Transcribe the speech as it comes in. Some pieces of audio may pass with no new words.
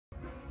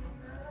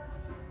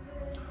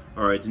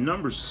All right, the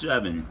number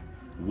 7,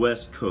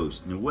 West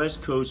Cosst. Now,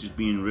 West Cosst is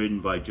being ridden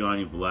by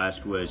Johnny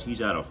Velazquez.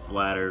 He's out of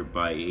Flatter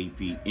by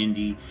AP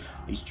Indy.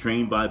 He's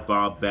trained by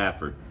Bob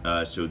Baffert.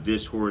 So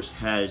this horse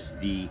has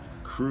the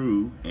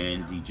crew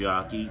and the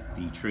jockey,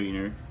 the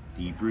trainer,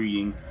 the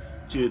breeding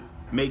to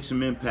make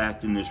some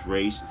impact in this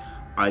race.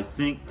 I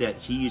think that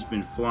he has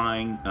been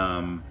flying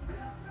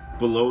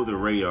below the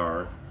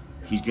radar.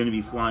 He's going to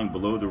be flying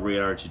below the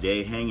radar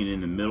today, hanging in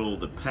the middle of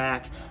the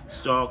pack,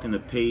 stalking the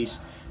pace.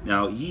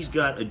 Now, he's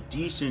got a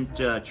decent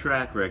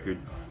track record.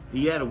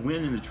 He had a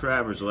win in the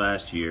Travers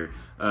last year.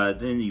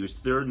 Then he was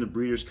third in the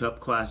Breeders' Cup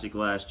Classic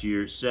last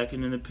year,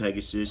 second in the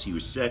Pegasus. He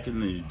was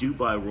second in the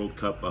Dubai World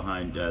Cup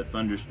behind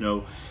Thunder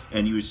Snow,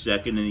 and he was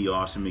second in the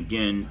Awesome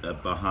again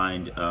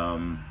behind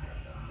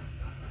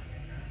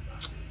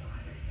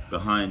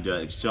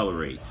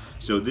Accelerate.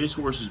 So this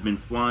horse has been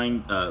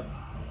flying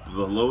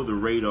below the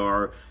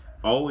radar,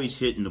 always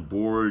hitting the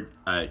board.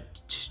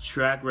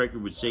 Track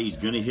record would say he's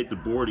going to hit the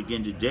board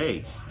again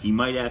today. He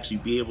might actually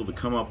be able to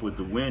come up with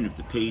the win if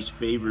the pace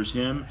favors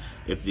him.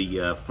 If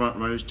the front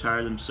runners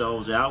tire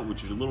themselves out,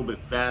 which is a little bit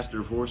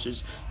faster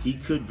horses, he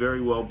could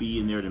very well be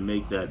in there to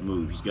make that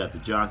move. He's got the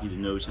jockey that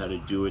knows how to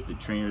do it, the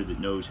trainer that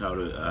knows how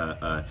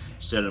to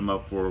set him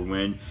up for a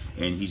win,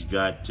 and he's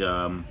got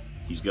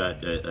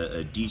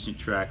a decent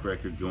track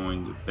record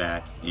going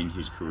back in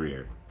his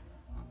career.